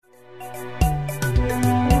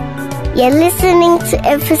You're listening to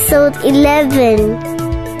episode 11.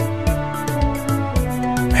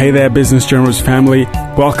 Hey there, Business Generals family.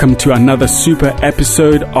 Welcome to another super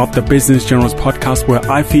episode of the Business Generals podcast, where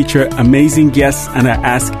I feature amazing guests and I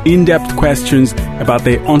ask in-depth questions about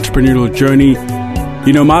their entrepreneurial journey.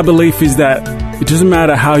 You know, my belief is that it doesn't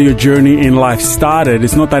matter how your journey in life started.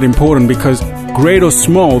 It's not that important, because great or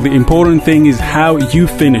small, the important thing is how you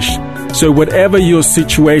finish. So whatever your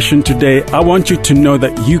situation today, I want you to know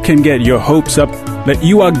that you can get your hopes up, that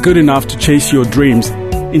you are good enough to chase your dreams.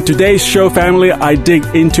 In today's show, family, I dig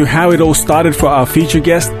into how it all started for our featured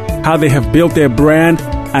guest, how they have built their brand,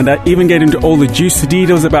 and I even get into all the juicy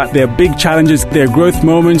details about their big challenges, their growth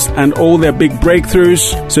moments, and all their big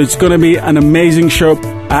breakthroughs. So it's going to be an amazing show.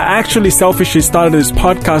 I actually selfishly started this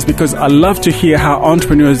podcast because I love to hear how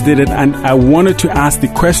entrepreneurs did it, and I wanted to ask the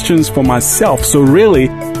questions for myself. So really,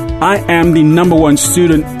 I am the number one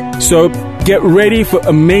student. So get ready for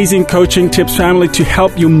amazing coaching tips, family, to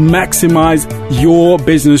help you maximize your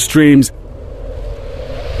business dreams.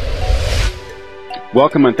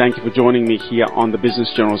 Welcome and thank you for joining me here on the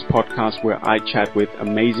Business Generals podcast, where I chat with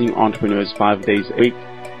amazing entrepreneurs 5 days a week.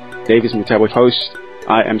 Dave is my host.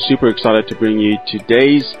 I am super excited to bring you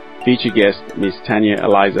today's featured guest, Miss Tanya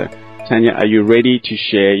Aliza. Tanya, are you ready to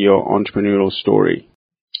share your entrepreneurial story?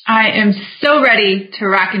 I am so ready to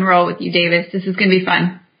rock and roll with you, Davis. This is going to be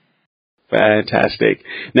fun. Fantastic.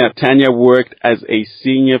 Now, Tanya worked as a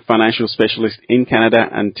senior financial specialist in Canada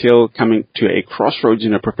until coming to a crossroads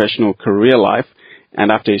in her professional career life. And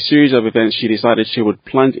after a series of events, she decided she would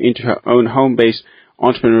plunge into her own home-based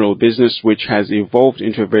entrepreneurial business, which has evolved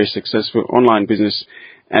into a very successful online business.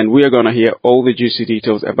 And we are going to hear all the juicy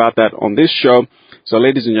details about that on this show. So,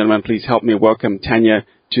 ladies and gentlemen, please help me welcome Tanya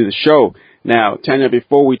to the show. Now, Tanya,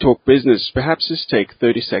 before we talk business, perhaps just take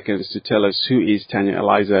 30 seconds to tell us who is Tanya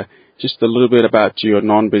Aliza, just a little bit about your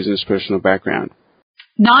non-business personal background.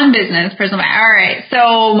 Non-business personal background. All right.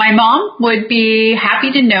 So my mom would be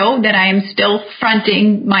happy to know that I am still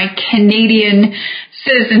fronting my Canadian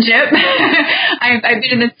citizenship. I've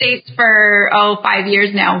been in the States for 5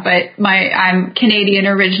 years now, but I'm Canadian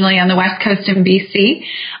originally on the West Coast in BC.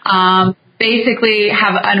 Basically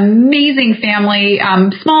have an amazing family,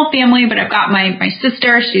 small family, but I've got my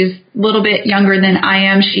sister. She's a little bit younger than I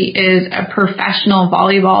am. She is a professional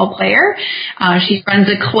volleyball player. She runs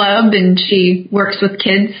a club and she works with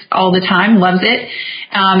kids all the time, loves it.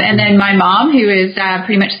 And then my mom, who is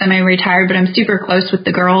pretty much semi-retired, but I'm super close with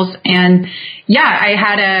the girls. And yeah, I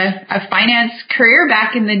had a finance career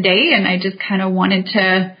back in the day, and I just kind of wanted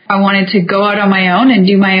to go out on my own and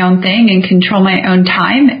do my own thing and control my own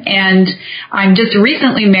time. And I'm just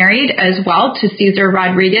recently married as well to Cesar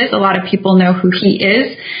Rodriguez. A lot of people know who he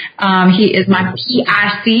is. He is my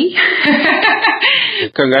PIC.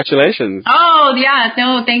 Congratulations. Oh, yeah.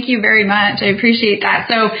 No, thank you very much. I appreciate that.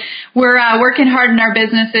 So we're working hard in our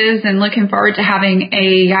businesses and looking forward to having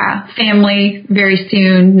a family very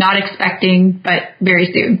soon. Not expecting, but very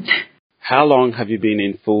soon. How long have you been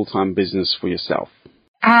in full-time business for yourself?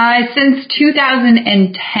 Since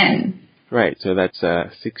 2010. Right, so that's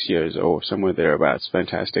 6 years or somewhere thereabouts.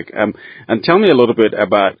 Fantastic. And tell me a little bit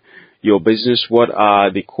about your business. What are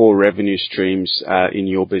the core revenue streams in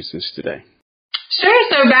your business today? Sure.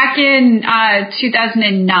 So back in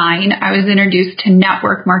 2009, I was introduced to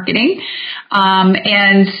network marketing.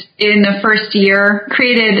 And in the first year,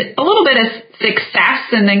 created a little bit of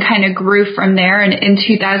success and then kind of grew from there. And in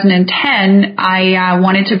 2010, I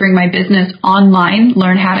wanted to bring my business online,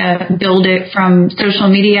 learn how to build it from social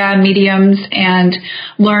media mediums, and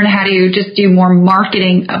learn how to just do more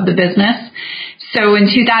marketing of the business. So in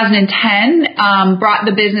 2010, brought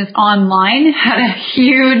the business online, had a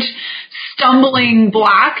huge stumbling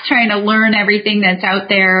block trying to learn everything that's out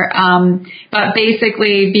there. But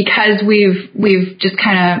basically, because we've just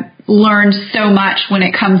kind of learned so much when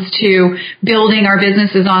it comes to building our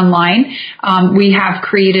businesses online, we have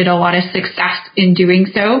created a lot of success in doing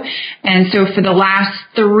so. And so for the last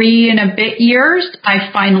 3 and a bit years,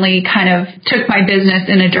 I finally kind of took my business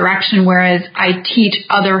in a direction, whereas I teach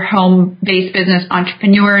other home-based business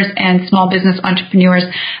entrepreneurs and small business entrepreneurs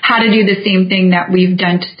how to do the same thing that we've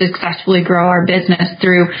done to successfully grow our business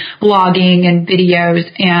through blogging and videos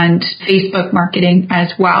and Facebook marketing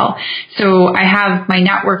as well. So I have my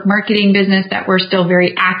network marketing business that we're still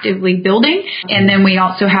very actively building. And then we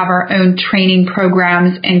also have our own training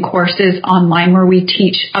programs and courses online where we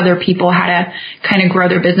teach other people how to kind of grow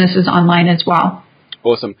their businesses online as well.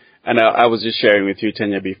 Awesome. And I was just sharing with you,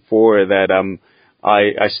 Tanya, before that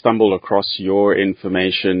I stumbled across your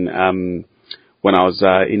information when I was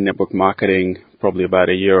in network marketing probably about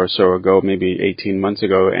a year or so ago, maybe 18 months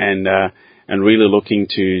ago. And and really looking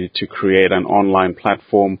to create an online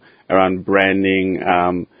platform around branding,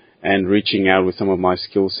 and reaching out with some of my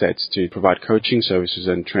skill sets to provide coaching services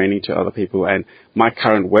and training to other people. And my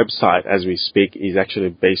current website, as we speak, is actually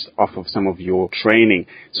based off of some of your training.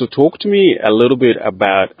 So talk to me a little bit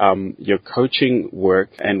about your coaching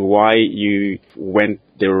work and why you went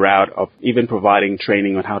the route of even providing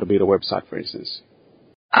training on how to build a website, for instance.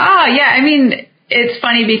 Yeah. I mean, it's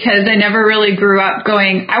funny because I never really grew up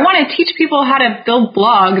going, I want to teach people how to build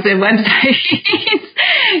blogs and websites.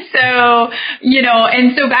 So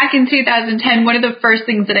back in 2010, one of the first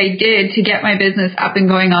things that I did to get my business up and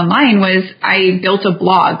going online was I built a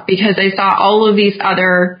blog because I saw all of these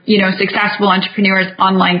other, successful entrepreneurs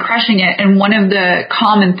online crushing it. And one of the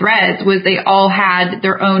common threads was they all had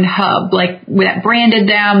their own hub, like that branded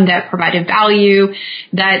them, that provided value,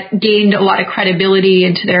 that gained a lot of credibility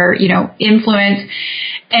into their, influence.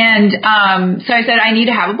 And so I said, I need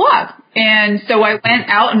to have a blog. And so I went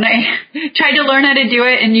out and I tried to learn how to do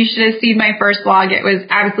it. And you should have seen my first blog. It was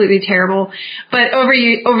absolutely terrible. But over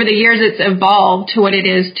the years, it's evolved to what it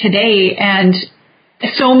is today. And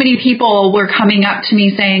so many people were coming up to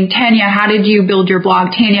me saying, Tanya, how did you build your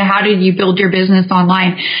blog? Tanya, how did you build your business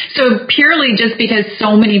online? So purely just because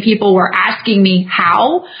so many people were asking me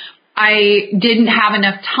how, I didn't have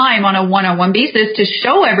enough time on a one-on-one basis to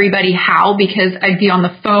show everybody how, because I'd be on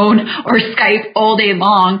the phone or Skype all day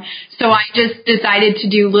long. So I just decided to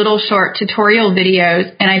do little short tutorial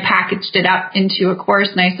videos, and I packaged it up into a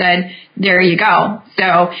course, and I said, there you go.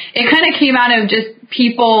 So it kind of came out of just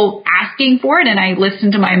people asking for it, and I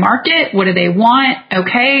listened to my market. What do they want?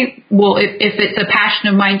 Okay, well, if it's a passion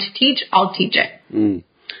of mine to teach, I'll teach it.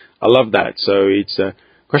 I love that. So it's a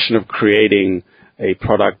question of creating a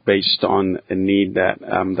product based on a need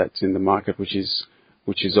that's in the market, which is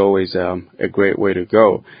always a great way to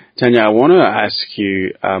go. Tanya, I want to ask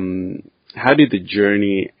you, how did the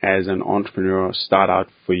journey as an entrepreneur start out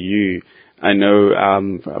for you? I know a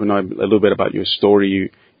little bit about your story.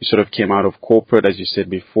 You sort of came out of corporate, as you said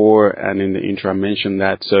before, and in the intro I mentioned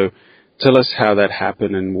that. So tell us how that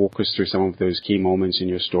happened and walk us through some of those key moments in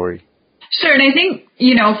your story. Sure. And I think,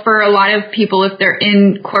 for a lot of people, if they're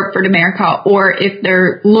in corporate America or if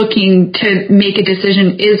they're looking to make a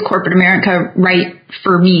decision, is corporate America right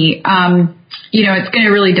for me? It's going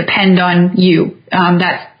to really depend on you.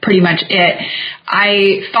 That's pretty much it.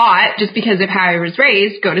 I thought just because of how I was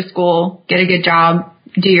raised, go to school, get a good job,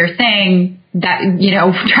 do your thing, that,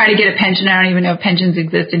 try to get a pension. I don't even know if pensions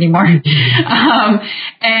exist anymore.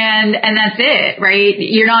 And that's it, right?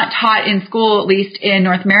 You're not taught in school, at least in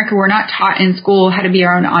North America, we're not taught in school how to be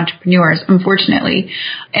our own entrepreneurs, unfortunately.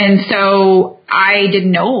 And so I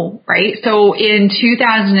didn't know, right? So in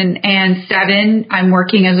 2007, I'm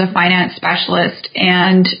working as a finance specialist,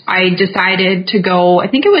 and I decided to go, I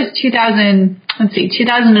think it was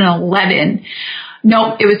 2011.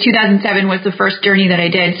 No, it was 2007 was the first journey that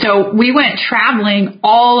I did. So we went traveling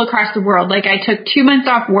all across the world. Like, I took 2 months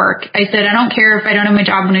off work. I said, I don't care if I don't have my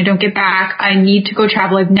job when I don't get back. I need to go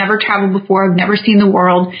travel. I've never traveled before. I've never seen the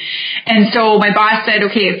world. And so my boss said,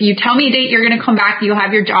 okay, if you tell me a date you're going to come back, you'll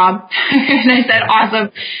have your job. And I said,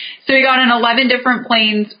 awesome. So we got on 11 different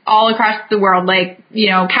planes all across the world, like,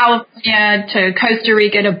 California to Costa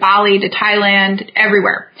Rica to Bali to Thailand,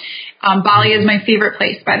 everywhere. Bali is my favorite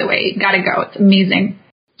place, by the way. Gotta go. It's amazing.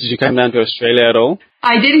 Did you come down to Australia at all?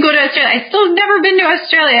 I didn't go to Australia. I still have never been to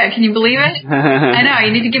Australia. Can you believe it? I know. You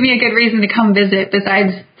need to give me a good reason to come visit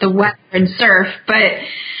besides the weather and surf. But,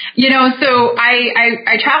 so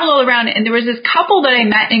I traveled all around, and there was this couple that I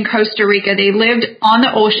met in Costa Rica. They lived on the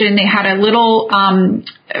ocean. They had a little a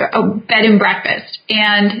bed and breakfast.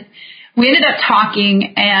 And we ended up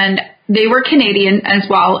talking, and they were Canadian as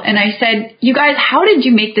well. And I said, you guys, how did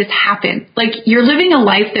you make this happen? Like, you're living a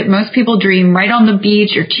life that most people dream, right on the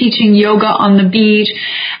beach. You're teaching yoga on the beach.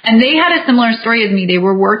 And they had a similar story as me. They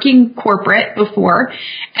were working corporate before,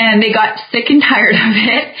 and they got sick and tired of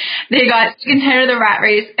it. They got sick and tired of the rat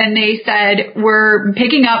race. And they said, we're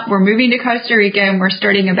picking up, we're moving to Costa Rica, and we're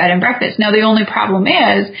starting a bed and breakfast. Now, the only problem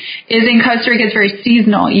is in Costa Rica, it's very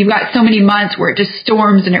seasonal. You've got so many months where it just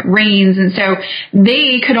storms and it rains. And so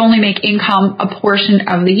they could only make income a portion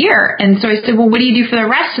of the year. And so I said, well, what do you do for the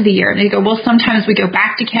rest of the year? And they go, well, sometimes we go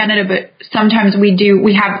back to Canada, but sometimes we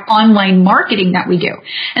have online marketing that we do.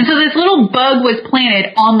 And so this little bug was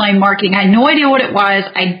planted, online marketing. I had no idea what it was.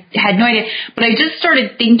 I had no idea, but I just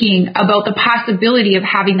started thinking about the possibility of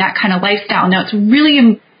having that kind of lifestyle. Now, it's really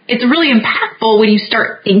impactful when you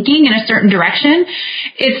start thinking in a certain direction.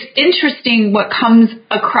 It's interesting what comes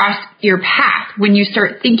across your path when you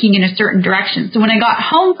start thinking in a certain direction. So when I got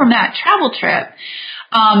home from that travel trip,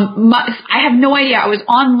 I have no idea. I was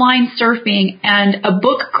online surfing and a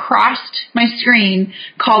book crossed my screen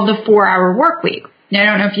called The 4-Hour Workweek. Now, I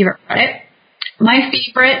don't know if you've ever read it. My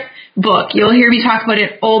favorite book. You'll hear me talk about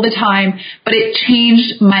it all the time, but it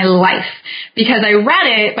changed my life because I read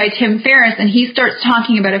it by Tim Ferriss, and he starts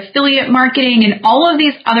talking about affiliate marketing and all of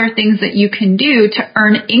these other things that you can do to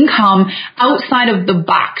earn income outside of the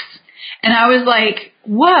box. And I was like,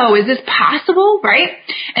 whoa, is this possible? Right?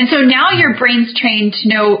 And so now your brain's trained to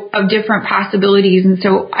know of different possibilities. And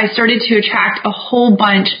so I started to attract a whole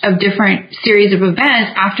bunch of different series of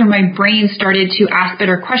events after my brain started to ask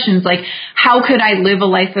better questions like, how could I live a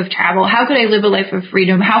life of travel? How could I live a life of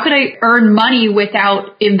freedom? How could I earn money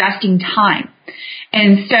without investing time?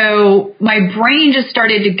 And so my brain just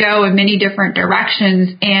started to go in many different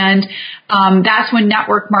directions. And that's when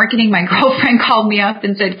network marketing, my girlfriend called me up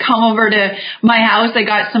and said, come over to my house. I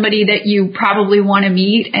got somebody that you probably want to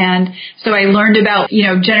meet. And so I learned about,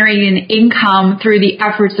 generating an income through the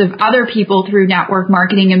efforts of other people through network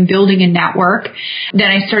marketing and building a network. Then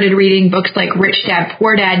I started reading books like Rich Dad,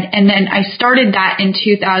 Poor Dad. And then I started that in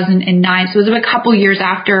 2009. So it was a couple years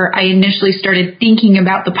after I initially started thinking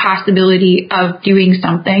about the possibility of doing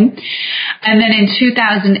something. And then in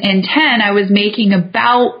 2010, I was making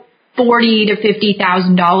about $40,000 to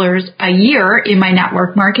 $50,000 a year in my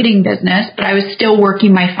network marketing business, but I was still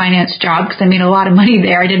working my finance job because I made a lot of money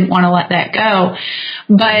there. I didn't want to let that go.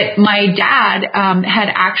 But my dad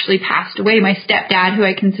had actually passed away, my stepdad, who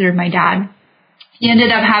I considered my dad. He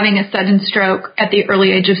ended up having a sudden stroke at the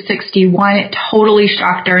early age of 61. It totally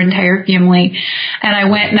shocked our entire family. And I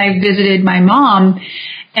went and I visited my mom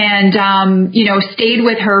and, stayed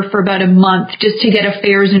with her for about a month just to get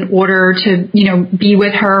affairs in order to, be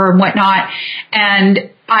with her and whatnot.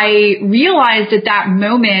 And I realized at that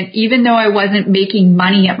moment, even though I wasn't making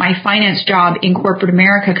money at my finance job in corporate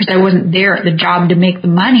America because I wasn't there at the job to make the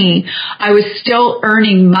money, I was still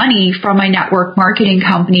earning money from my network marketing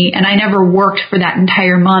company, and I never worked for that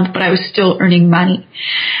entire month, but I was still earning money.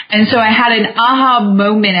 And so I had an aha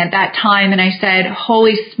moment at that time, and I said,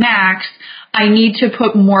 holy smacks, I need to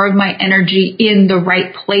put more of my energy in the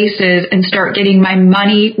right places and start getting my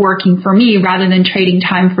money working for me rather than trading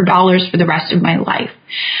time for dollars for the rest of my life.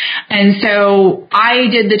 And so I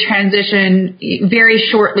did the transition very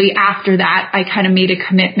shortly after that. I kind of made a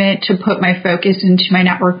commitment to put my focus into my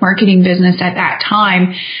network marketing business at that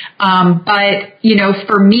time. But,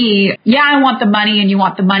 for me, I want the money and you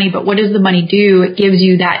want the money, but what does the money do? It gives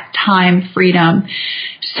you that time freedom.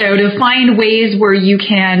 So to find ways where you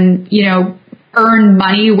can, earn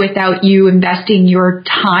money without you investing your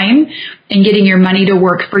time and getting your money to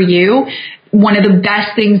work for you, one of the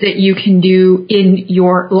best things that you can do in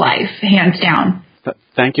your life, hands down.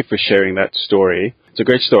 Thank you for sharing that story. It's a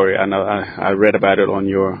great story. I know I read about it on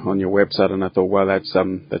your website, and I thought, wow,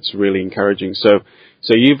 that's really encouraging. So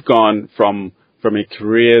you've gone from a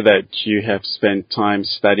career that you have spent time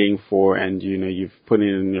studying for, and you've put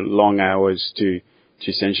in long hours to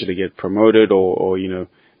essentially get promoted or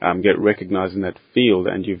get recognized in that field,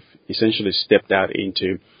 and you've essentially stepped out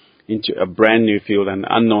into a brand new field, an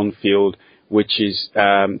unknown field, which is,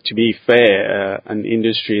 to be fair, an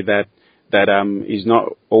industry that is not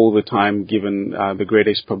all the time given the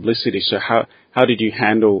greatest publicity. So how did you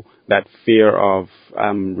handle that fear of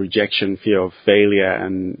rejection, fear of failure,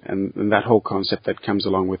 and that whole concept that comes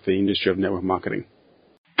along with the industry of network marketing?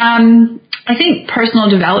 I think personal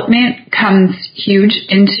development comes huge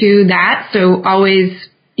into that. So always,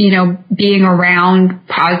 being around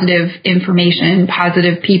positive information,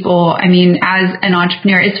 positive people. I mean, as an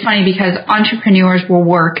entrepreneur, it's funny because entrepreneurs will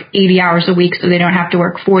work 80 hours a week so they don't have to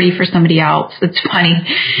work 40 for somebody else. It's funny.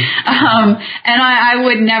 And I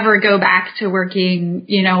would never go back to working,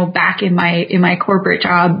 back in my corporate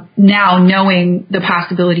job now, knowing the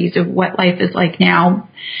possibilities of what life is like now.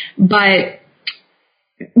 But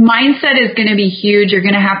mindset is going to be huge. You're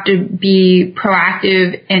going to have to be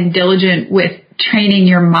proactive and diligent with training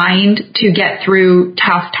your mind to get through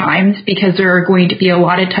tough times, because there are going to be a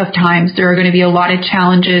lot of tough times. There are going to be a lot of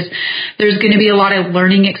challenges. There's going to be a lot of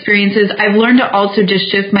learning experiences. I've learned to also just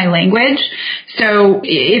shift my language. So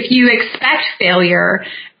if you expect failure,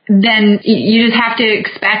 then you just have to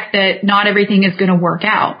expect that not everything is going to work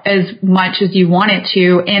out as much as you want it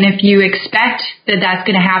to. And if you expect that that's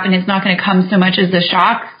going to happen, it's not going to come so much as a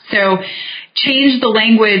shock. So change the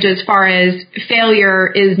language as far as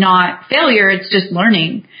failure is not failure, it's just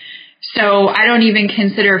learning. So I don't even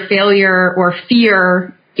consider failure or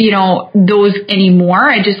fear, those anymore.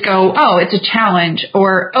 I just go, it's a challenge,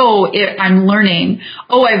 or, I'm learning.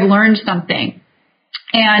 I've learned something.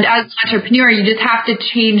 And as an entrepreneur, you just have to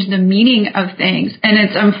change the meaning of things. And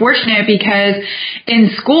it's unfortunate because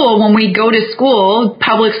in school, when we go to school,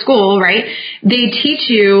 public school, right, they teach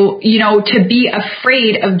you, to be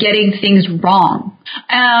afraid of getting things wrong.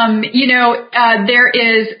 There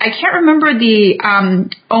is, I can't remember the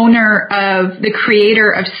the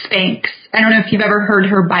creator of Spanx. I don't know if you've ever heard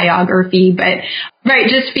her biography, but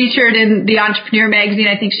just featured in the Entrepreneur magazine.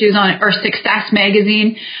 I think she was on, or Success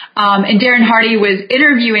magazine. And Darren Hardy was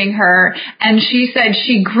interviewing her, and she said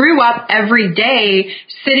she grew up every day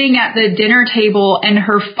sitting at the dinner table, and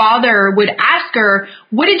her father would ask her,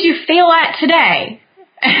 "What did you fail at today?"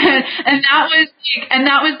 And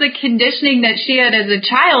that was the conditioning that she had as a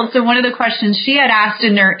child. So one of the questions she got asked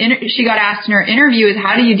in her interview is,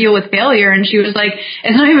 how do you deal with failure? And she was like,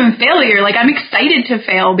 it's not even failure. Like, I'm excited to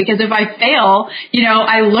fail, because if I fail,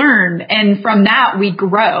 I learn, and from that we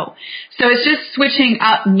grow. So it's just switching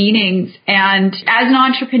up meanings. And as an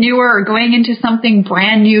entrepreneur or going into something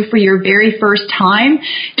brand new for your very first time,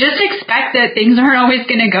 just expect that things aren't always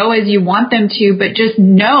going to go as you want them to, but just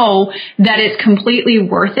know that it's completely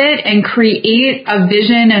worth it, and create a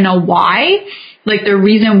vision and a why, like the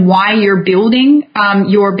reason why you're building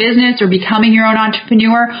your business or becoming your own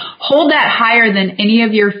entrepreneur. Hold that higher than any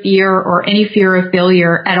of your fear or any fear of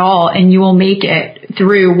failure at all, and you will make it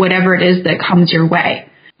through whatever it is that comes your way.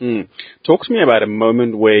 Talk to me about a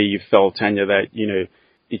moment where you felt, Tanya, that,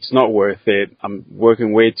 it's not worth it. I'm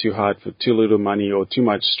working way too hard for too little money or too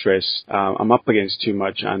much stress. I'm up against too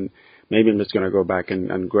much, and maybe I'm just going to go back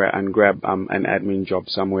and grab an admin job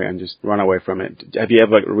somewhere and just run away from it. Have you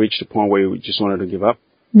ever reached a point where you just wanted to give up?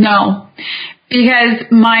 No, because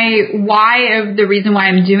my why of the reason why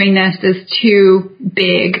I'm doing this is too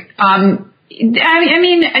big. I'm going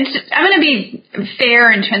to be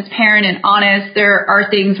fair and transparent and honest. There are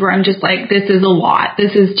things where I'm just like, this is a lot.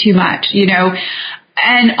 This is too much,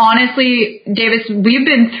 And honestly, Davis, we've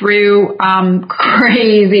been through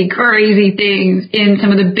crazy things in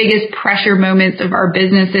some of the biggest pressure moments of our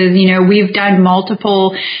businesses. We've done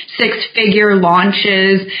multiple six-figure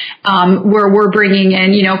launches where we're bringing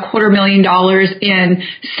in, $250,000 in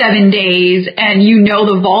 7 days. And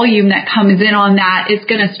the volume that comes in on that is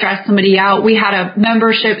going to stress somebody out. We had a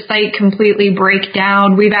membership site completely break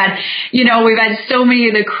down. We've had so many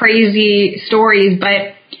of the crazy stories,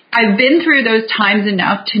 but I've been through those times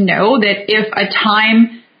enough to know that if a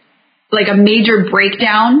time, like a major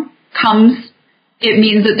breakdown comes, it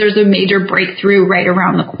means that there's a major breakthrough right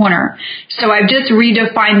around the corner. So I've just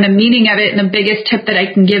redefined the meaning of it. And the biggest tip that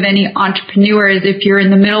I can give any entrepreneur is, if you're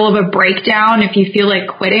in the middle of a breakdown, if you feel like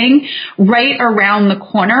quitting, right around the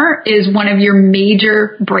corner is one of your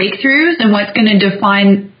major breakthroughs. And what's going to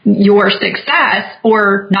define your success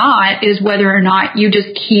or not is whether or not you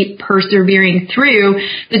just keep persevering through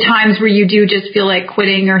the times where you do just feel like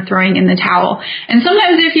quitting or throwing in the towel. And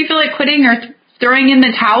sometimes if you feel like quitting or throwing in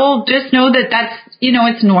the towel, just know that that's,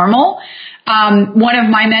 it's normal. One of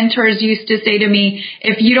my mentors used to say to me,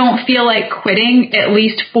 if you don't feel like quitting at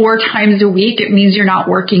least 4 times a week, it means you're not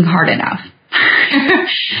working hard enough.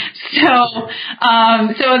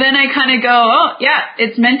 So then I kind of go, oh yeah,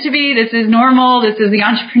 it's meant to be. This is normal. This is the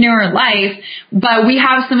entrepreneur life. But we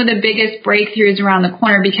have some of the biggest breakthroughs around the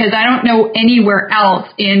corner, because I don't know anywhere else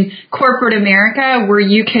in corporate America where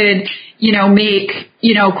you could, make,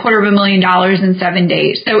 $250,000 in 7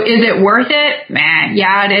 days. So is it worth it? Man,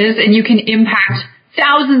 yeah, it is. And you can impact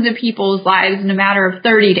thousands of people's lives in a matter of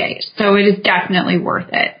 30 days. So it is definitely worth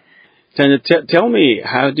it. Tanya, tell me,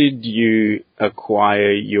 how did you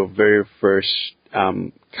acquire your very first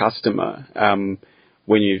customer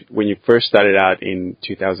when you first started out in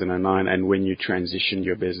 2009, and when you transitioned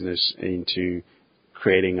your business into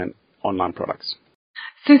creating an online products?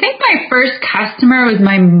 So I think my first customer was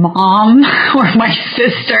my mom or my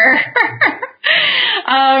sister.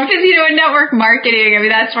 Because, in network marketing,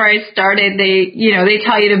 that's where I started. They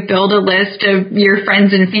tell you to build a list of your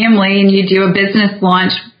friends and family, and you do a business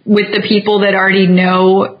launch with the people that already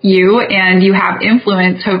know you and you have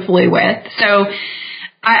influence, hopefully, with. So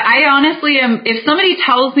I honestly am, if somebody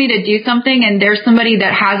tells me to do something and there's somebody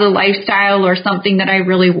that has a lifestyle or something that I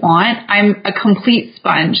really want, I'm a complete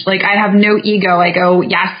sponge. Like, I have no ego. I go,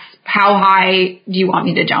 yes, how high do you want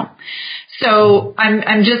me to jump? So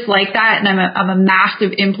I'm just like that, and I'm a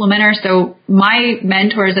massive implementer. So my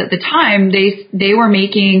mentors at the time, they were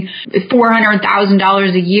making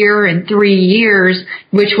 $400,000 a year in 3 years,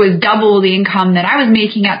 which was double the income that I was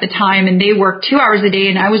making at the time. And they worked 2 hours a day,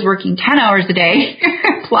 and I was working 10 hours a day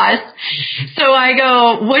plus. So I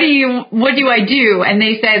go, what do I do? And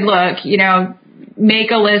they said, look,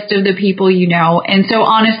 make a list of the people you know. And so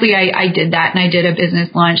honestly, I did that, and I did a business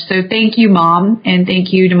lunch. So thank you, Mom, and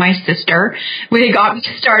thank you to my sister. They got me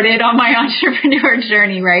started on my entrepreneur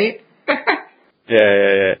journey, right?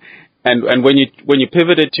 Yeah. And when you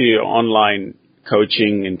pivoted to your online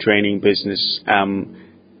coaching and training business,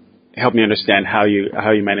 help me understand how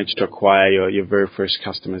you managed to acquire your very first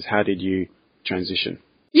customers. How did you transition?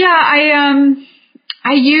 Yeah,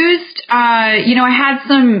 I used, I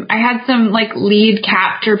had some like lead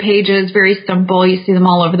capture pages, very simple. You see them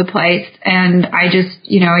all over the place. And I just,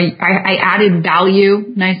 I added value,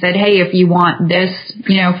 and I said, hey, if you want this,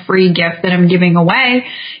 free gift that I'm giving away,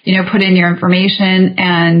 put in your information,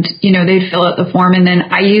 and, they'd fill out the form. And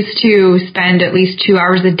then I used to spend at least 2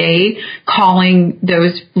 hours a day calling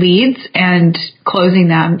those leads and closing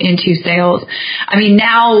them into sales. I mean,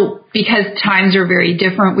 now, because times are very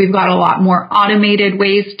different, we've got a lot more automated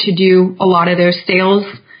ways to do a lot of those sales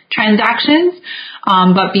transactions.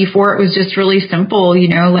 But before, it was just really simple,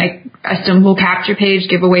 like a simple capture page,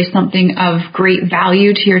 give away something of great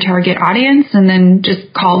value to your target audience, and then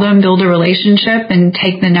just call them, build a relationship, and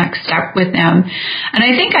take the next step with them. And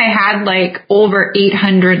I think I had like over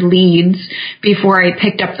 800 leads before I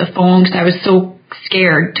picked up the phone, because I was so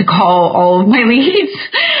scared to call all of my leads.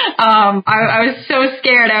 I was so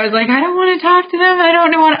scared. I was like, I don't want to talk to them. I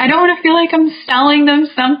don't want to feel like I'm selling them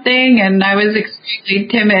something. And I was extremely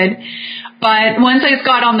timid. But once I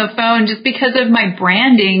got on the phone, just because of my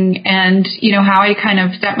branding and, how I kind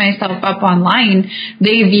of set myself up online,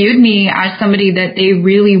 they viewed me as somebody that they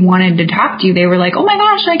really wanted to talk to. They were like, oh my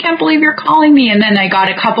gosh, I can't believe you're calling me. And then I got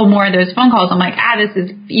a couple more of those phone calls. I'm like, this is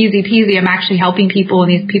easy peasy. I'm actually helping people, and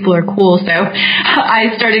these people are cool. So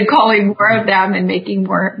I started calling more of them and making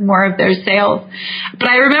more of those sales. But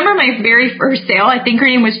I remember my very first sale. I think her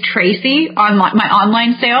name was Tracy, on my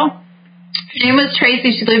online sale. Her name was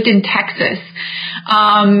Tracy. She lived in Texas.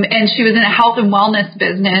 And she was in a health and wellness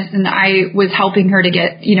business, and I was helping her to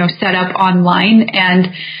get, set up online. And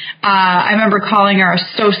I remember calling her. I was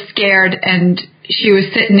so scared, and she was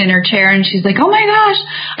sitting in her chair, and she's like, oh my gosh,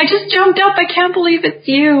 I just jumped up. I can't believe it's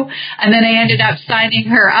you. And then I ended up signing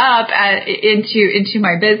her up into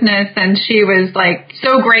my business, and she was like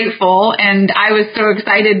so grateful. And I was so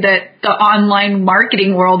excited that the online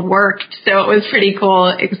marketing world worked. So it was a pretty cool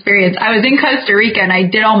experience. I was in Costa Rica, and I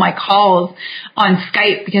did all my calls on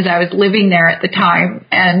Skype because I was living there at the time.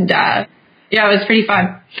 And it was pretty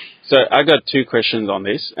fun. So I got 2 questions on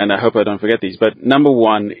this, and I hope I don't forget these. But number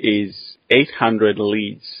one is 800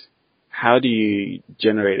 leads. How do you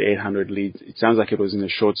generate 800 leads? It sounds like it was in a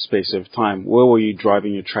short space of time. Where were you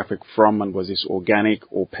driving your traffic from, and was this organic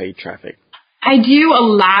or paid traffic? I do a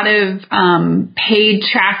lot of paid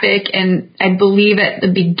traffic, and I believe at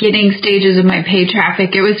the beginning stages of my paid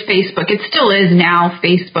traffic, it was Facebook. It still is now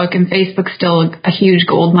Facebook, and Facebook's still a huge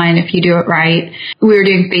gold mine if you do it right. We were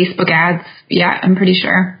doing Facebook ads. Yeah, I'm pretty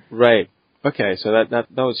sure. Right. Okay, so that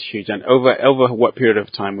was huge. And over what period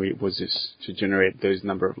of time was this to generate those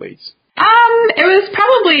number of leads? It was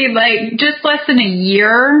probably like just less than a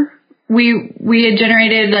year. We had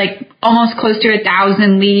generated like almost close to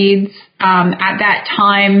 1,000 leads at that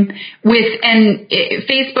time.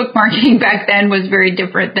 Facebook marketing back then was very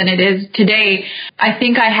different than it is today. I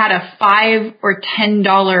think I had a $5 or $10.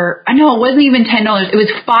 No, it wasn't even $10. It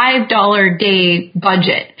was $5 day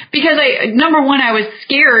budget. Because number one, I was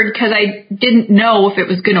scared because I didn't know if it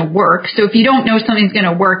was going to work. So if you don't know something's going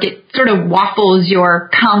to work, it sort of waffles your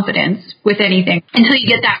confidence with anything until you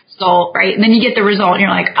get that result, right? And then you get the result and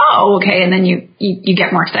you're like, oh, okay. And then you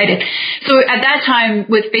get more excited. So at that time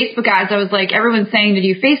with Facebook ads, I was like, everyone's saying to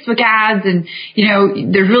do Facebook ads, and,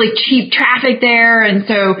 there's really cheap traffic there. And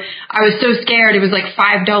so I was so scared. It was like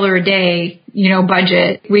 $5 a day,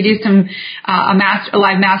 budget. We do a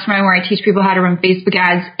live mastermind where I teach people how to run Facebook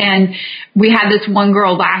ads. And we had this one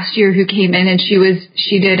girl last year who came in, and she came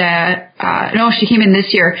in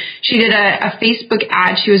this year. She did a Facebook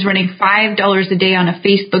ad. She was running $5 a day on a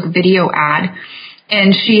Facebook video ad.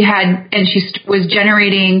 And she was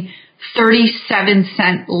generating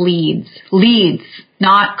 37-cent leads,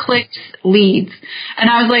 not clicks, leads. And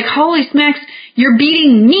I was like, holy smacks, you're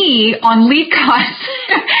beating me on lead costs.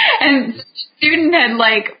 And the student had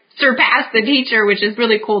surpassed the teacher, which is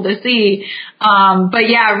really cool to see. But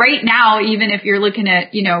yeah, right now, even if you're looking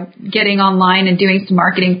at, getting online and doing some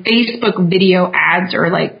marketing, Facebook video ads are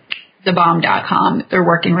like thebomb.com. They're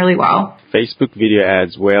working really well. Facebook video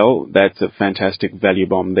ads, well, that's a fantastic value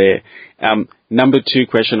bomb there. Number 2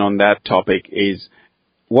 question on that topic is,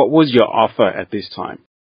 what was your offer at this time?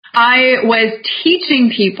 I was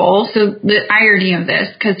teaching people, so the irony of this,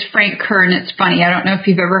 because Frank Kern, it's funny, I don't know if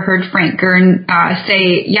you've ever heard Frank Kern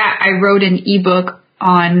say, yeah, I wrote an ebook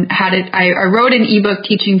on I wrote an ebook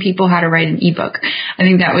teaching people how to write an ebook. I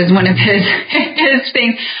think that was one of his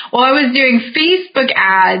things. Well, I was doing Facebook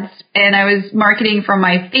ads and I was marketing from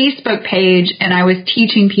my Facebook page and I was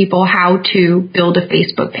teaching people how to build a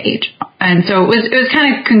Facebook page. And so it was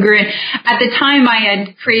kind of congruent. At the time I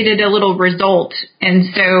had created a little result. And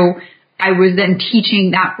so I was then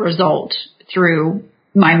teaching that result through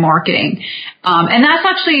my marketing. And that's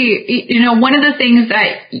actually, one of the things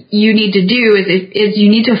that you need to do is you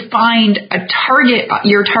need to find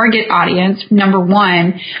your target audience, number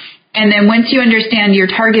one. And then once you understand your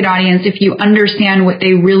target audience, if you understand what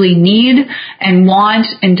they really need and want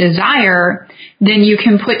and desire, then you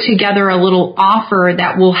can put together a little offer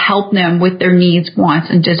that will help them with their needs, wants,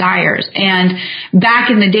 and desires. And back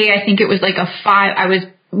in the day, I think it was like I was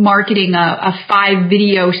marketing a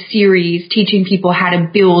 5-video series teaching people how to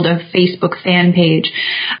build a Facebook fan page.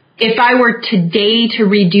 If I were today to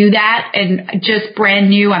redo that and just brand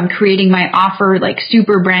new, I'm creating my offer like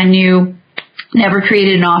super brand new, never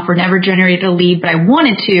created an offer, never generated a lead, but I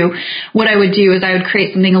wanted to, what I would do is I would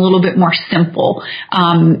create something a little bit more simple.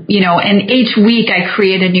 And each week I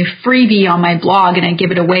create a new freebie on my blog and I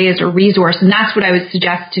give it away as a resource. And that's what I would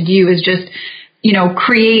suggest to do is just,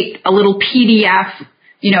 create a little PDF,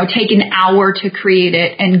 take an hour to create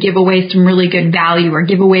it and give away some really good value or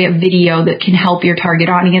give away a video that can help your target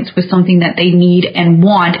audience with something that they need and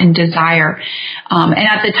want and desire. And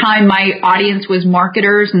at the time, my audience was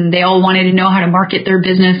marketers and they all wanted to know how to market their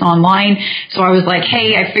business online. So I was like,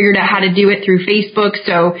 hey, I figured out how to do it through Facebook.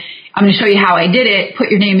 So I'm going to show you how I did it. Put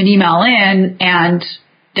your name and email in and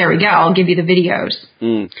there we go. I'll give you the videos.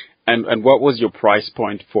 And what was your price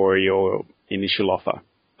point for your initial offer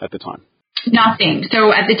at the time? Nothing.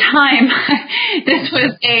 So at the time, this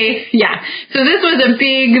was a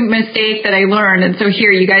big mistake that I learned. And so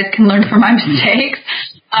here, you guys can learn from my mistakes.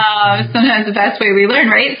 Sometimes the best way we learn,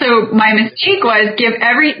 right? So my mistake was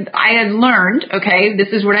I had learned, okay, this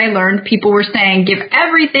is what I learned. People were saying, give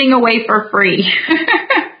everything away for free.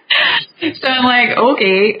 So I'm like,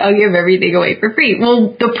 okay, I'll give everything away for free.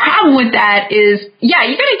 Well, the problem with that is, yeah,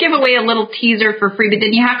 you got to give away a little teaser for free, but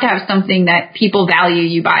then you have to have something that people value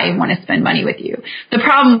you by and want to spend money with you. The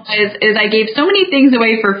problem is I gave so many things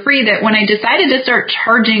away for free that when I decided to start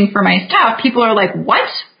charging for my stuff, people are like, what?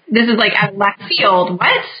 This is like out of left field.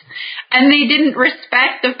 What? And they didn't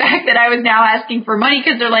respect the fact that I was now asking for money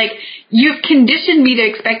because they're like, you've conditioned me to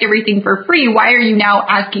expect everything for free. Why are you now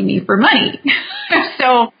asking me for money?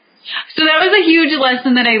 So that was a huge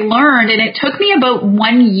lesson that I learned, and it took me about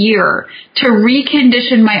 1 year to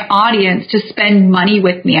recondition my audience to spend money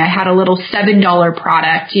with me. I had a little $7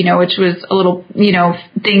 product, which was a little,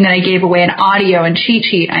 thing that I gave away, an audio and cheat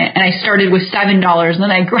sheet. And I started with $7, and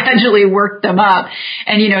then I gradually worked them up.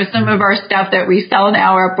 And, some of our stuff that we sell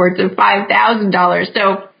now are upwards of $5,000.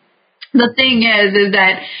 So the thing is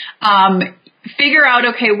that, figure out,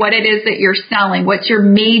 okay, what it is that you're selling. What's your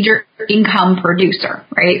major income producer,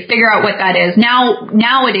 right? Figure out what that is.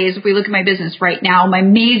 Nowadays, if we look at my business right now, my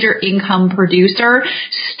major income producer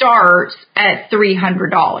starts at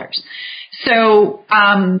 $300. So,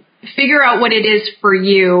 figure out what it is for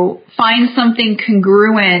you. Find something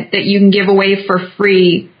congruent that you can give away for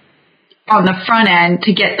free on the front end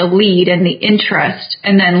to get the lead and the interest,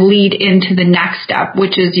 and then lead into the next step,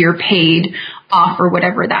 which is your paid offer,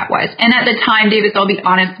 whatever that was. And at the time, David, I'll be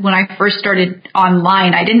honest, when I first started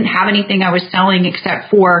online, I didn't have anything I was selling except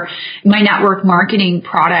for my network marketing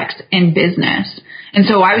products and business. And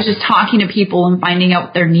so I was just talking to people and finding out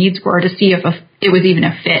what their needs were to see if it was even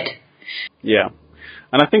a fit. Yeah.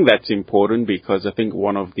 And I think that's important because I think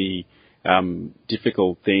one of the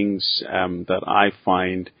difficult things that I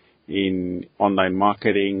find in online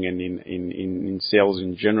marketing and in sales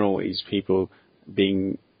in general is people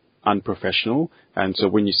being unprofessional. And so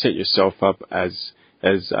when you set yourself up as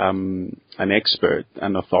an expert,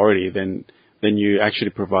 an authority, then you're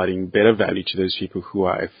actually providing better value to those people who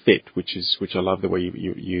are a fit, which I love the way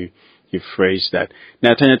you phrased that.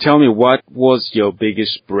 Now, Tanya, tell me, what was your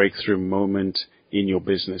biggest breakthrough moment in your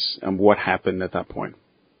business and what happened at that point?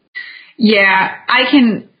 Yeah, I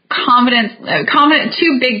can confident,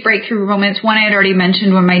 two big breakthrough moments. One I had already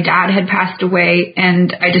mentioned when my dad had passed away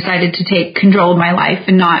and I decided to take control of my life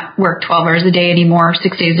and not work 12 hours a day anymore,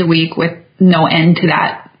 6 days a week with no end to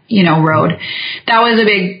that, road. That was a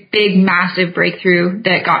big, massive breakthrough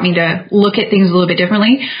that got me to look at things a little bit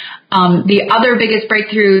differently. The other biggest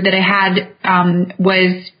breakthrough that I had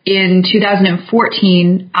was in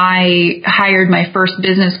 2014. I hired my first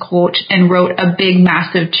business coach and wrote a big,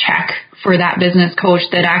 massive check for that business coach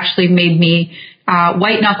that actually made me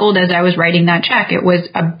white knuckled as I was writing that check. It was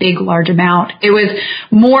a big, large amount. It was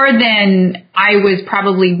more than I was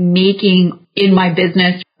probably making in my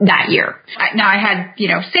business that year. Now I had,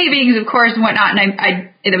 savings, of course, and whatnot, and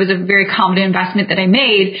it was a very confident investment that I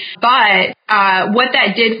made. But what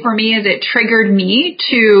that did for me is it triggered me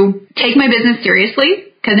to take my business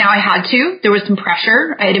seriously, because now I had to. There was some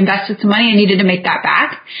pressure. I had invested some money. I needed to make that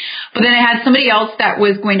back. But then I had somebody else that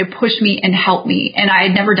was going to push me and help me. And I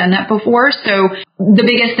had never done that before. So the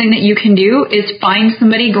biggest thing that you can do is find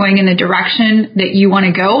somebody going in the direction that you want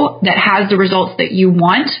to go that has the results that you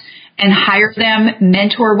want, and hire them,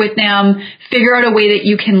 mentor with them, figure out a way that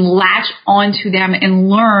you can latch onto them and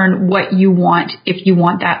learn what you want if you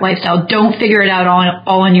want that lifestyle. Don't figure it out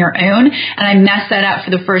all on your own. And I messed that up for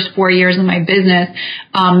the first 4 years of my business,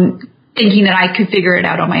 thinking that I could figure it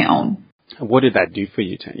out on my own. What did that do for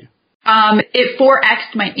you, Tanya? It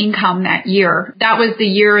 4x'd my income that year. That was the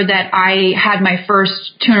year that I had my first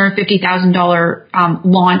 $250,000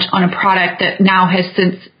 launch on a product that now has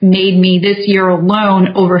since made me this year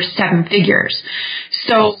alone over 7 figures.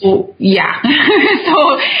 So yeah.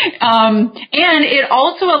 And it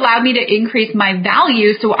also allowed me to increase my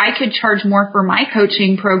value so I could charge more for my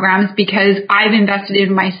coaching programs, because I've invested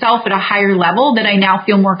in myself at a higher level that I now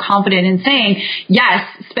feel more confident in saying, yes,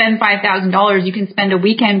 spend $5,000. You can spend a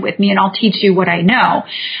weekend with me and I'll teach you what I know.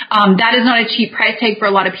 That is not a cheap price tag for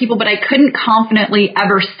a lot of people, but I couldn't confidently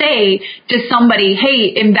ever say to somebody,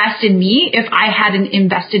 hey, invest in me, if I hadn't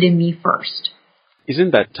invested in me first.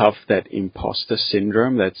 Isn't that tough, that imposter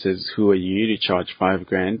syndrome that says, who are you to charge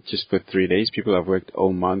 $5,000 just for 3 days? People have worked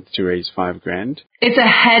all month to raise $5,000. It's a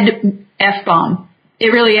head F-bomb.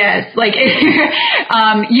 It really is. Like,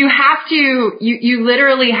 you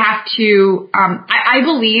literally have to, I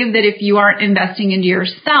believe that if you aren't investing into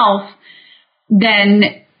yourself,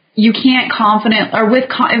 then you can't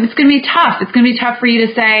it's going to be tough. It's going to be tough for you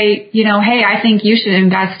to say, hey, I think you should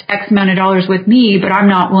invest X amount of dollars with me, but I'm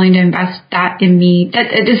not willing to invest that in me.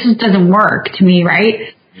 This just doesn't work to me,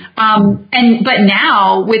 right? But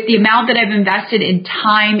now with the amount that I've invested in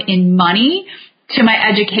time, in money, to my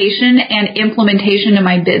education and implementation of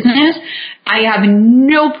my business, I have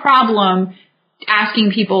no problem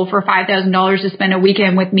asking people for $5,000 to spend a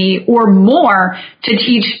weekend with me or more to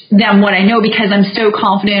teach them what I know, because I'm so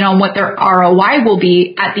confident on what their ROI will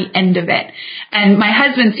be at the end of it. And my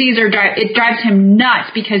husband, Caesar, it drives him nuts,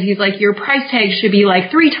 because he's like, your price tag should be like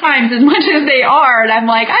 3 times as much as they are. And I'm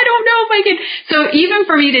like, I don't know if I can. So even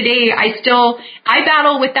for me today, I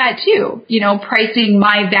battle with that too, pricing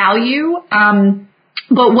my value.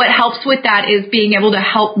 But what helps with that is being able to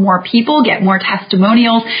help more people, get more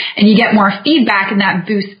testimonials, and you get more feedback, and that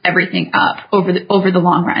boosts everything up over the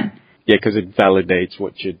long run. Yeah, because it validates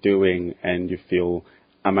what you're doing, and you feel,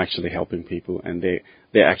 I'm actually helping people, and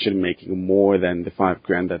they're actually making more than the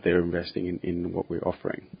 $5,000 that they're investing in what we're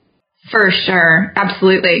offering. For sure.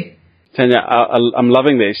 Absolutely. Tanya, I'm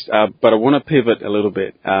loving this, but I want to pivot a little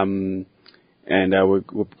bit, and we're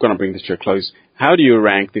going to bring this to a close. How do you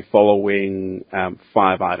rank the following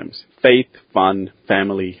 5 items? Faith, fun,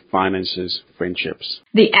 family, finances, friendships.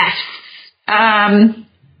 The F's.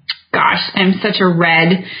 Gosh, I'm such a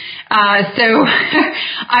red. So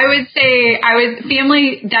I would say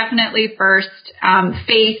family definitely first.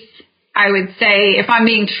 Faith, I would say, if I'm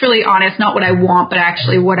being truly honest, not what I want, but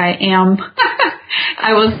actually what I am.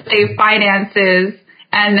 I will say finances,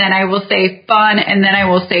 and then I will say fun, and then I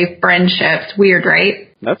will say friendships. Weird, right?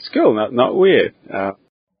 That's cool. Not weird. But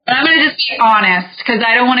I'm going to just be honest, because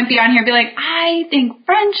I don't want to be on here and be like, I think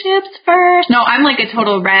friendships first. No, I'm like a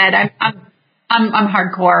total red. I'm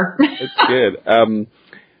hardcore. That's good.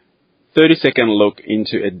 30-second look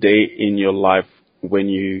into a day in your life when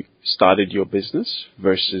you started your business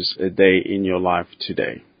versus a day in your life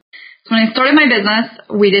today. So when I started my business,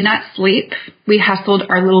 we did not sleep. We hustled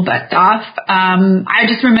our little butts off. I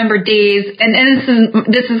just remember days, and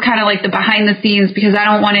this is kind of like the behind the scenes, because I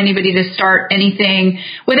don't want anybody to start anything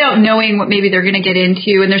without knowing what maybe they're going to get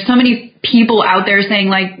into. And there's so many people out there saying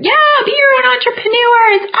like, yeah, be your own entrepreneur.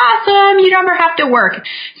 It's awesome. You never have to work.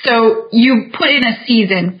 So you put in a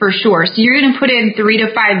season for sure. So you're going to put in 3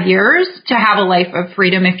 to 5 years to have a life of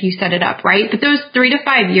freedom if you set it up right. But those 3 to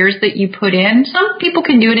 5 years that you put in, some people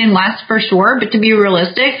can do it in less for sure. But to be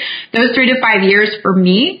realistic, those 3 to 5 years for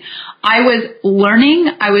me, I was learning,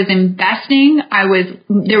 I was investing,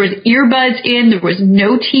 there was earbuds in, there was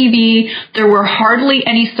no TV, there were hardly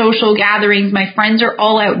any social gatherings. My friends are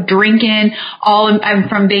all out drinking. I'm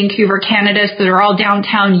from Vancouver, Canada, so they're all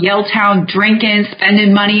downtown Yaletown drinking,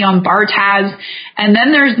 spending money on bar tabs. And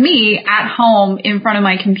then there's me at home in front of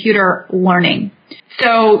my computer learning.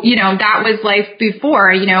 So, that was life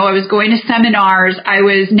before. I was going to seminars, I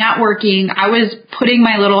was networking, I was putting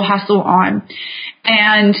my little hustle on.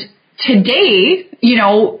 And today,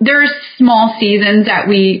 there's small seasons that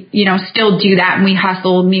we, still do that and we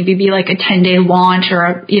hustle, maybe be like a 10-day launch or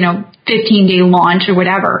a, 15-day launch or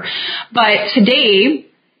whatever. But today,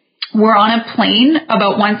 we're on a plane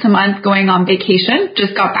about once a month going on vacation.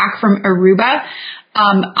 Just got back from Aruba.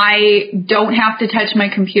 I don't have to touch my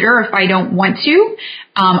computer if I don't want to.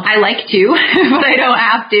 I like to, but I don't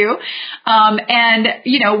have to. And,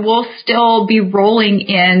 we'll still be rolling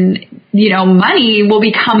in, money will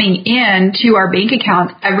be coming in to our bank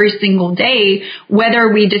accounts every single day,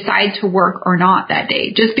 whether we decide to work or not that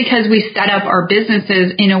day, just because we set up our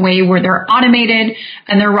businesses in a way where they're automated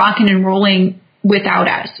and they're rocking and rolling without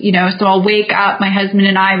us, so I'll wake up, my husband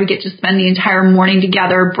and I, we get to spend the entire morning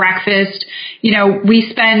together, breakfast, we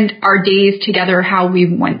spend our days together how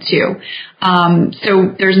we want to.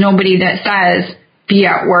 So there's nobody that says, be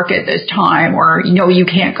at work at this time or, you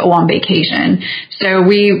can't go on vacation. So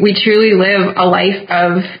we truly live a life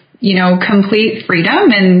of, complete freedom.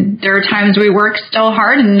 And there are times we work still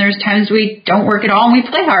hard and there's times we don't work at all and we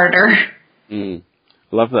play harder.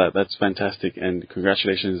 Love that. That's fantastic. And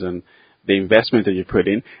congratulations on the investment that you put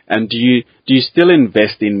in. And do you still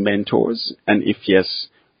invest in mentors? And if yes,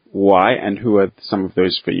 why? And who are some of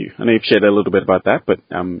those for you? I know you've shared a little bit about that, but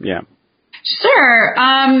yeah. Sure.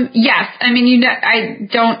 Yes. I mean, I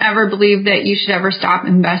don't ever believe that you should ever stop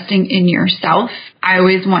investing in yourself. I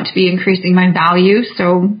always want to be increasing my value.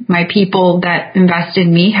 So my people that invest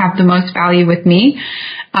in me have the most value with me.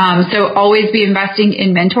 So always be investing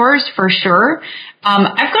in mentors for sure.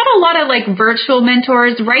 I've got a lot of virtual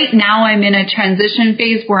mentors. Right now I'm in a transition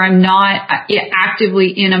phase where I'm not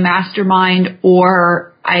actively in a mastermind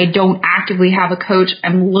or I don't actively have a coach.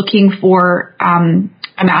 I'm looking for,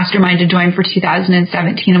 a mastermind to join for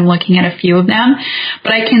 2017. I'm looking at a few of them,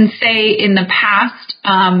 but I can say in the past,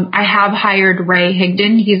 I have hired Ray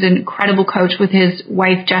Higdon. He's an incredible coach with his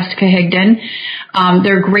wife, Jessica Higdon.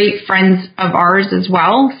 They're great friends of ours as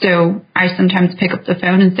well. So I sometimes pick up the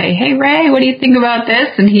phone and say, hey, Ray, what do you think about this?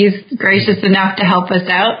 And he's gracious enough to help us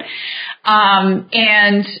out.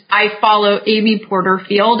 And I follow Amy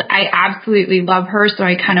Porterfield. I absolutely love her. So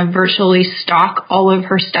I kind of virtually stalk all of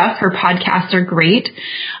her stuff. Her podcasts are great.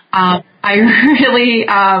 I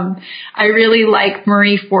really like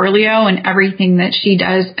Marie Forleo and everything that she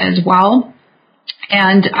does as well.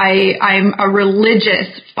 And I'm a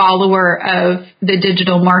religious follower of the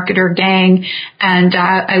Digital Marketer Gang, and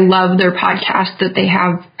I love their podcast that they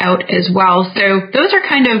have out as well. So those are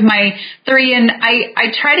kind of my three, and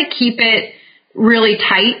I try to keep it really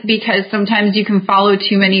tight because sometimes you can follow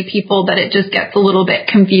too many people that it just gets a little bit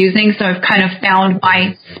confusing. So I've kind of found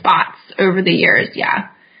my spots over the years. Yeah,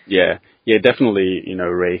 definitely.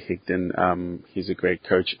 Ray Higdon, he's a great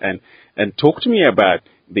coach, and talk to me about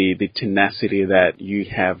the tenacity that you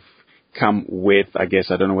have come with. I guess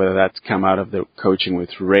I don't know whether that's come out of the coaching with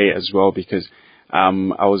Ray as well, because I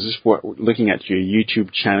was just looking at your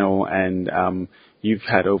YouTube channel, and you've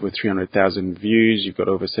had over 300,000 views. You've got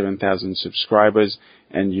over 7,000 subscribers,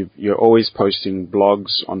 and you're always posting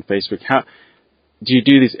blogs on Facebook. How do you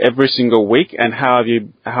do this every single week? And how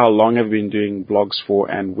long have you been doing blogs for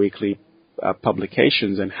and weekly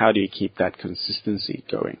publications? And how do you keep that consistency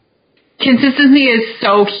going? Consistency is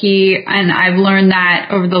so key, and I've learned that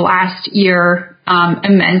over the last year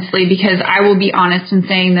immensely, because I will be honest in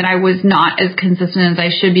saying that I was not as consistent as I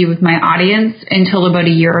should be with my audience until about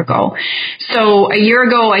a year ago. So a year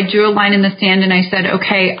ago, I drew a line in the sand and I said,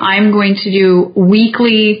 okay, I'm going to do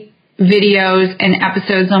weekly videos and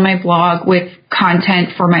episodes on my blog with content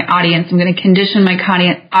for my audience. I'm going to condition my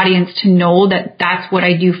audience to know that that's what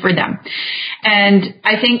I do for them. And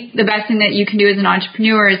I think the best thing that you can do as an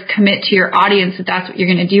entrepreneur is commit to your audience that that's what you're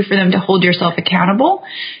going to do for them, to hold yourself accountable.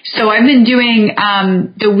 So I've been doing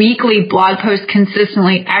the weekly blog post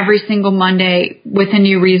consistently every single Monday with a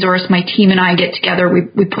new resource. My team and I get together.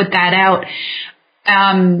 We put that out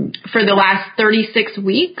for the last 36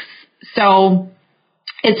 weeks. So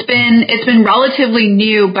it's been relatively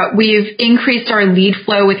new, but we've increased our lead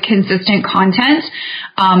flow with consistent content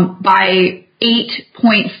by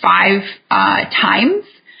 8.5 times.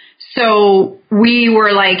 So we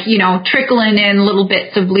were like, trickling in little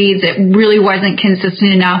bits of leads. It really wasn't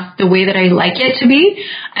consistent enough the way that I like it to be.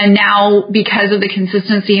 And now because of the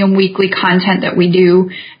consistency and weekly content that we do,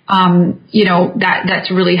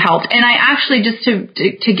 that's really helped. And I actually, just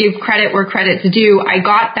to give credit where credit's due, I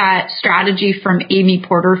got that strategy from Amy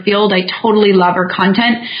Porterfield. I totally love her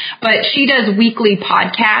content, but she does weekly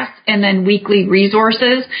podcasts and then weekly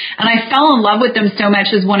resources. And I fell in love with them so much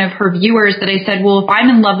as one of her viewers that I said, well, if I'm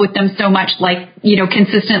in love with them so much,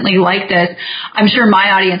 consistently like this, I'm sure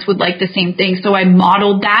my audience would like the same thing. So I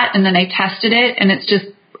modeled that and then I tested it, and it's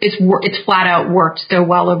flat out worked so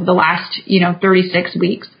well over the last, 36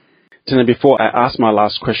 weeks. Tanya, before I ask my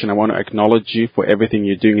last question, I want to acknowledge you for everything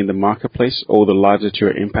you're doing in the marketplace, all the lives that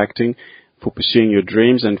you're impacting, for pursuing your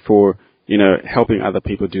dreams, and for, helping other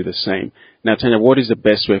people do the same. Now, Tanya, what is the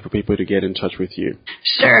best way for people to get in touch with you?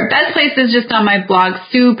 Sure. Best place is just on my blog.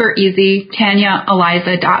 Super easy,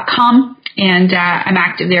 TanyaAliza.com. And I'm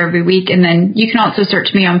active there every week. And then you can also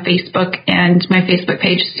search me on Facebook, and my Facebook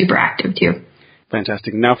page is super active too.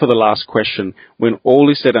 Fantastic. Now for the last question. When all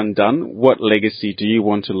is said and done, what legacy do you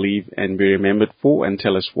want to leave and be remembered for, and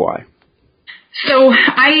tell us why? So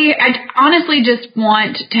I honestly just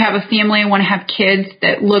want to have a family. I want to have kids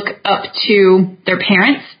that look up to their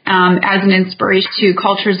parents as an inspiration to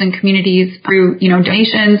cultures and communities through,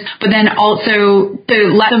 donations, but then also to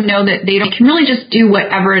let them know that they can really just do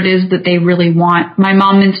whatever it is that they really want. My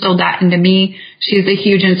mom instilled that into me. She's a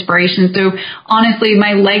huge inspiration. So honestly,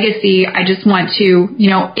 my legacy, I just want to,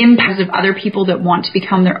 impact of other people that want to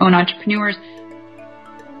become their own entrepreneurs.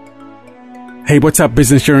 Hey, what's up,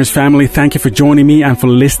 Business Journals family? Thank you for joining me and for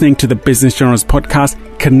listening to the Business Journals podcast.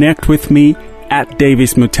 Connect with me at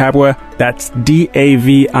Davis Mutabwa. That's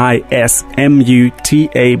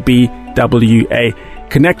DavisMutabwa.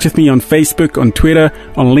 Connect with me on Facebook, on Twitter,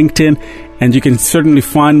 on LinkedIn, and you can certainly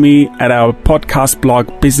find me at our podcast blog,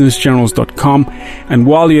 businessjournals.com. And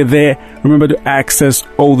while you're there, remember to access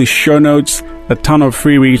all the show notes, a ton of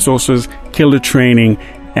free resources, killer training,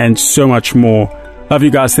 and so much more. Love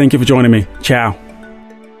you guys. Thank you for joining me. Ciao.